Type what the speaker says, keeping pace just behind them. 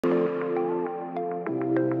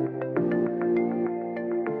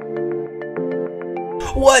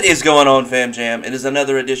What is going on, Fam Jam? It is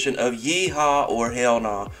another edition of Yeehaw or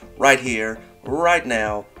Hellnaw right here, right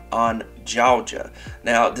now on Georgia.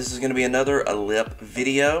 Now, this is going to be another Alip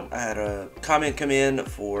video. I had a comment come in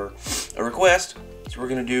for a request. So we're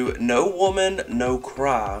going to do No Woman, No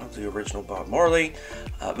Cry, the original Bob Marley.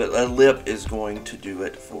 But Alip is going to do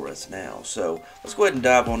it for us now. So let's go ahead and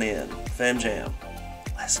dive on in. Fam Jam,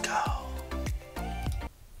 let's go.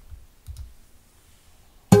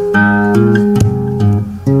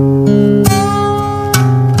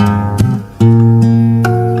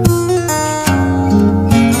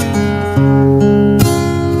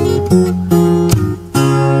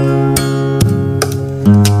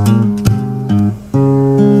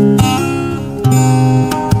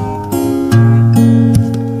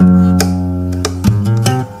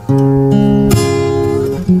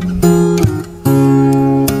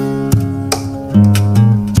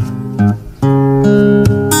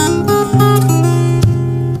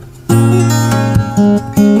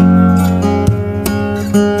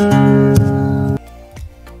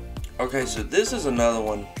 Okay, so this is another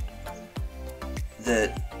one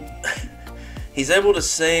that he's able to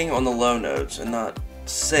sing on the low notes and not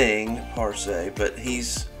sing per se, but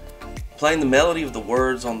he's playing the melody of the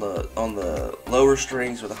words on the lower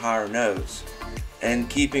strings or the higher notes and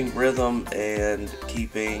keeping rhythm and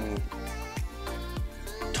keeping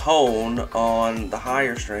tone on the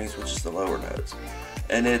higher strings, which is the lower notes.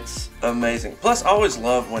 And it's amazing. Plus, I always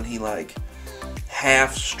love when he like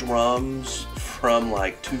half strums from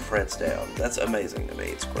like 2 frets down. That's amazing to me.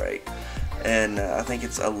 It's great. And I think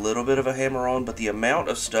it's a little bit of a hammer on, but the amount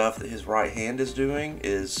of stuff that his right hand is doing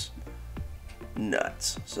is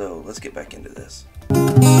nuts. So let's get back into this.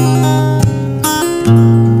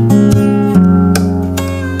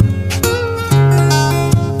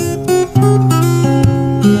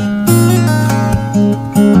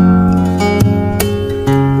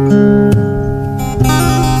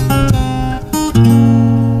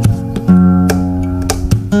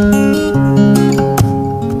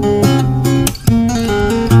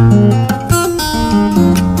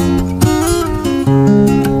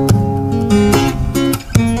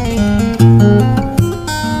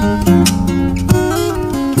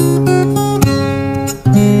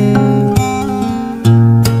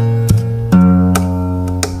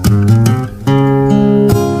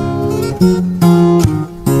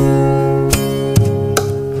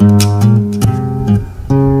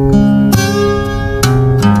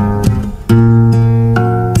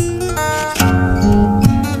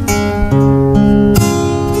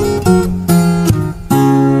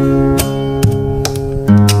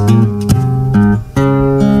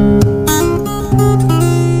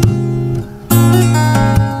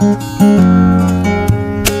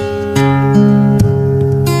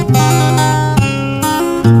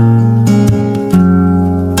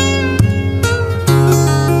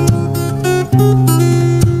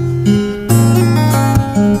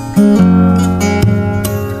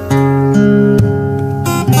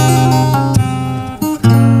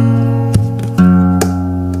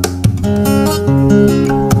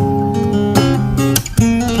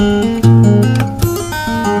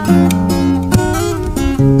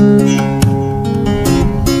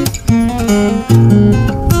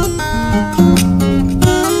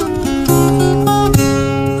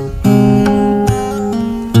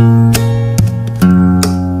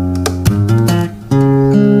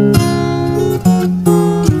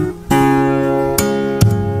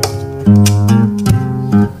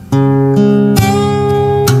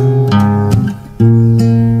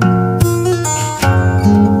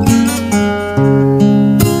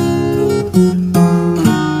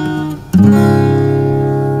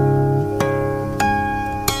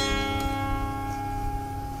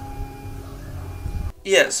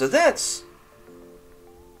 Yeah, so that's,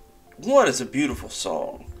 one, it's a beautiful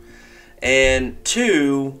song, and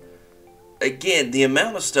two, again, the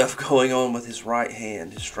amount of stuff going on with his right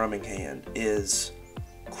hand, his strumming hand, is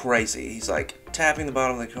crazy. He's like tapping the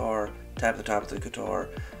bottom of the guitar, tapping the top of the guitar,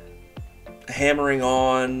 hammering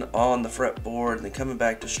on the fretboard, and then coming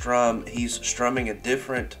back to strum. He's strumming a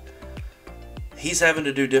different, he's having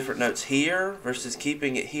to do different notes here versus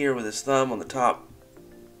keeping it here with his thumb on the top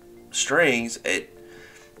strings.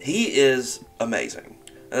 He is amazing.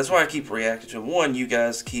 And that's why I keep reacting to him. One, you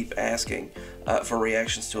guys keep asking for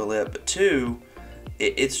reactions to Alip, but two,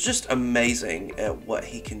 it's just amazing at what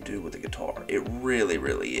he can do with the guitar. It really,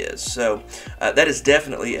 really is. So that is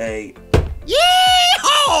definitely a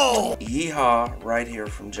Yeehaw! Yeehaw right here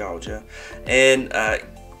from Georgia. And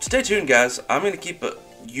stay tuned, guys. I'm going to keep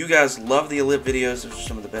you guys love the Alip videos. They're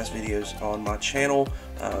some of the best videos on my channel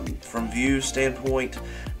from views standpoint.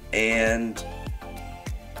 And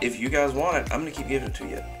if you guys want it, I'm going to keep giving it to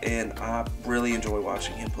you. And I really enjoy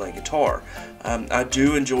watching him play guitar. I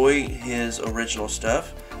do enjoy his original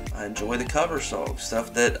stuff. I enjoy the cover songs,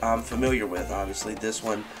 stuff that I'm familiar with. Obviously, this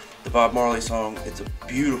one, the Bob Marley song, it's a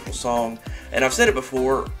beautiful song. And I've said it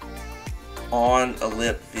before on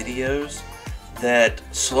Alip videos that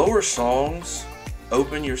slower songs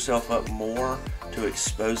open yourself up more to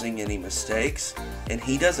exposing any mistakes, and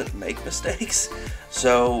he doesn't make mistakes,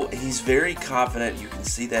 so he's very confident. You can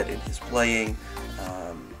see that in his playing.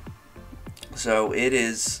 So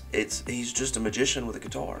he's just a magician with a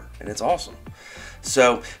guitar, and it's awesome.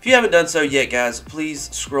 So if you haven't done so yet, guys,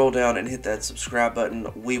 please scroll down and hit that subscribe button.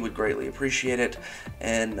 We would greatly appreciate it,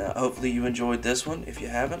 and hopefully you enjoyed this one. If you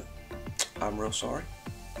haven't, I'm real sorry.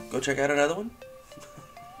 Go check out another one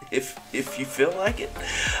if you feel like it.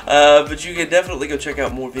 But you can definitely go check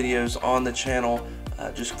out more videos on the channel.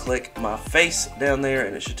 Just click my face down there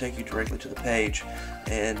and it should take you directly to the page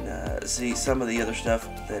and see some of the other stuff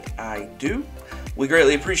that I do. We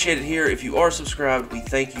greatly appreciate it here. If you are subscribed, we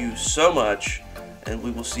thank you so much, and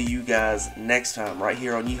we will see you guys next time right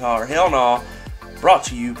here on Yeehaw or Hellnaw, brought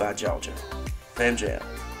to you by Georgia. Fam Jam.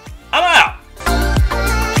 I'm out!